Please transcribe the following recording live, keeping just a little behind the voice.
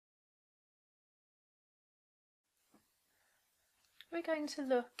we're going to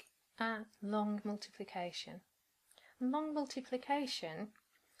look at long multiplication. Long multiplication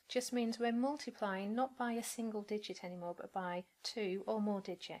just means we're multiplying not by a single digit anymore, but by two or more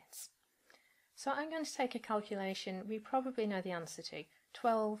digits. So I'm going to take a calculation we probably know the answer to,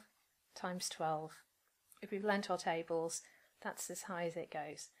 12 times 12. If we've learnt our tables, that's as high as it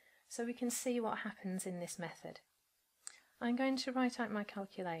goes. So we can see what happens in this method. I'm going to write out my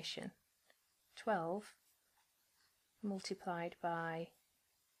calculation. 12 multiplied by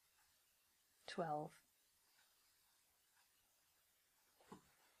 12.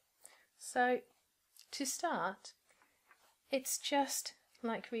 So to start, it's just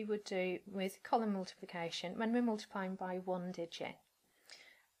like we would do with column multiplication when we're multiplying by one digit.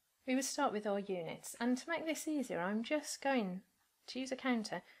 We would start with our units, and to make this easier I'm just going to use a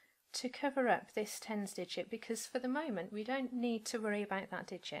counter to cover up this tens digit, because for the moment we don't need to worry about that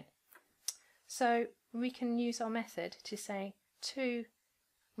digit. So we can use our method to say 2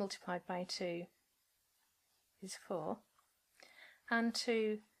 multiplied by 2 is 4, and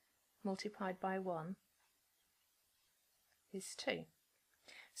 2 multiplied by 1 is 2.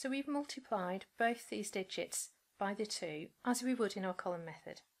 So we've multiplied both these digits by the 2 as we would in our column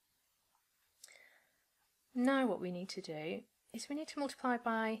method. Now what we need to do is we need to multiply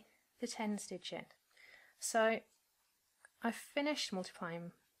by the tens digit. So I've finished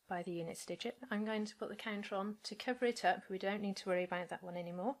multiplying by the units digit. I'm going to put the counter on to cover it up. We don't need to worry about that one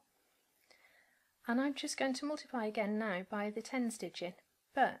anymore. And I'm just going to multiply again now by the tens digit,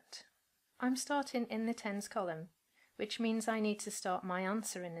 but I'm starting in the tens column, which means I need to start my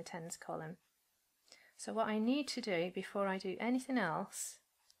answer in the tens column. So what I need to do before I do anything else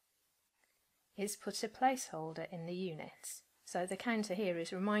is put a placeholder in the units. So the counter here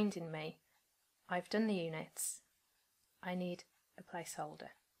is reminding me I've done the units, I need a placeholder.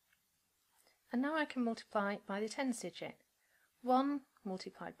 And now I can multiply by the tens digit. 1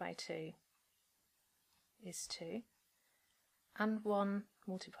 multiplied by 2 is 2, and 1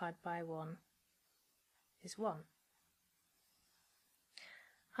 multiplied by 1 is 1.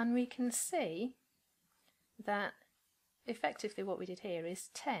 And we can see that effectively what we did here is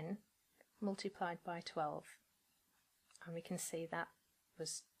 10 multiplied by 12, and we can see that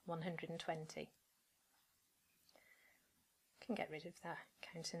was 120. Can get rid of that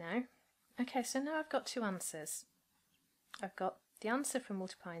counter now. Okay, so now I've got two answers. I've got the answer from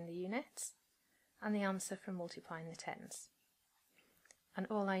multiplying the units and the answer from multiplying the tens. And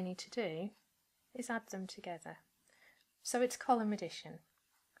all I need to do is add them together. So it's column addition.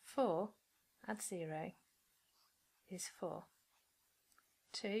 4 add 0 is 4.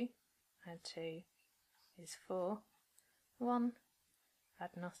 2 add 2 is 4. 1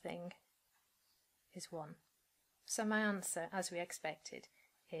 add nothing is 1. So my answer, as we expected,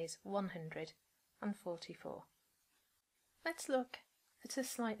 is 144. Let's look at a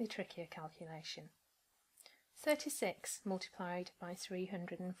slightly trickier calculation. 36 multiplied by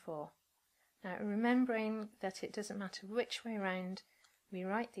 304. Now, remembering that it doesn't matter which way round we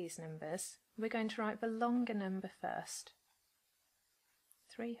write these numbers, we're going to write the longer number first.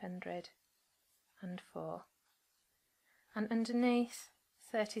 304. And underneath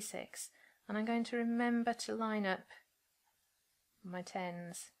 36, and I'm going to remember to line up my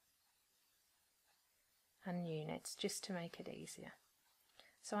tens and units just to make it easier.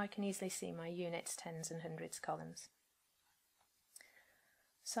 So I can easily see my units, tens and hundreds columns.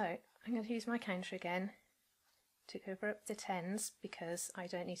 So I'm going to use my counter again to cover up the tens because I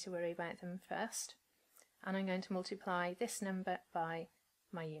don't need to worry about them first. And I'm going to multiply this number by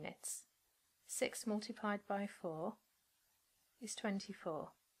my units. 6 multiplied by 4 is 24.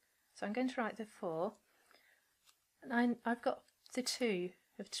 So I'm going to write the 4, and I've got the 2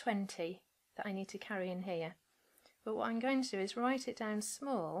 of 20 that I need to carry in here. But what I'm going to do is write it down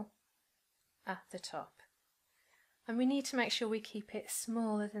small at the top. And we need to make sure we keep it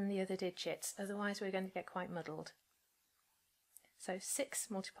smaller than the other digits, otherwise we're going to get quite muddled. So 6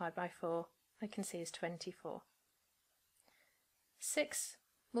 multiplied by 4 I can see is 24. 6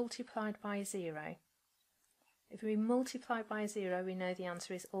 multiplied by 0. If we multiply by 0, we know the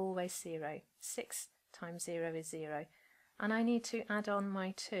answer is always 0. 6 times 0 is 0. And I need to add on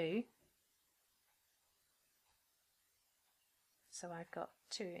my 2. So I've got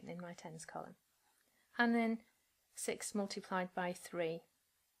 2 in my tens column. And then 6 multiplied by 3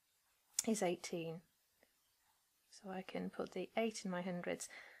 is 18. So I can put the 8 in my hundreds.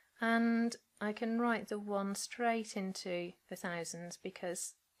 And I can write the 1 straight into the thousands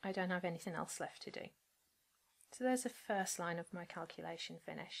because I don't have anything else left to do. So there's the first line of my calculation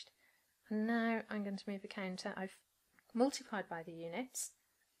finished. And now I'm going to move the counter. I've multiplied by the units.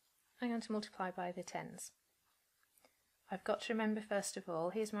 I'm going to multiply by the tens. I've got to remember first of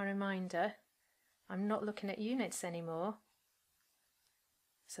all, here's my reminder, I'm not looking at units anymore.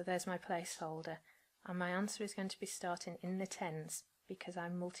 So there's my placeholder, and my answer is going to be starting in the tens because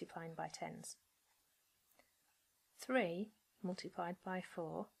I'm multiplying by tens. 3 multiplied by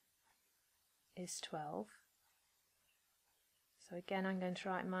 4 is 12. So again I'm going to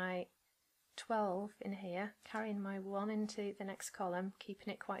write my 12 in here, carrying my 1 into the next column,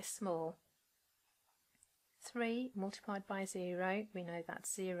 keeping it quite small. 3 multiplied by 0, we know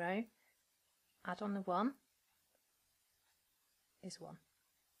that's 0. Add on the 1 is 1.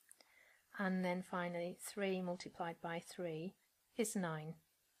 And then finally 3 multiplied by 3 is 9.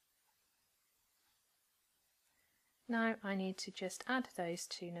 Now I need to just add those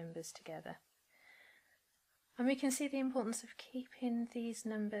two numbers together. And we can see the importance of keeping these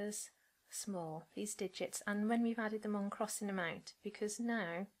numbers small, these digits, and when we've added them on, crossing them out, because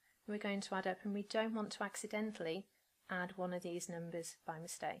now we're going to add up and we don't want to accidentally add one of these numbers by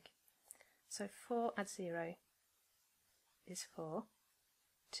mistake. So 4 add 0 is 4,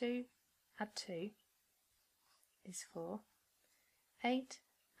 2 add 2 is 4, 8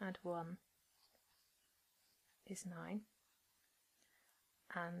 add 1 is 9,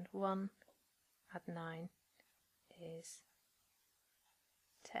 and 1 add 9 is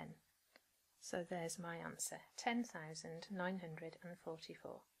 10. So there's my answer,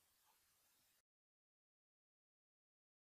 10,944.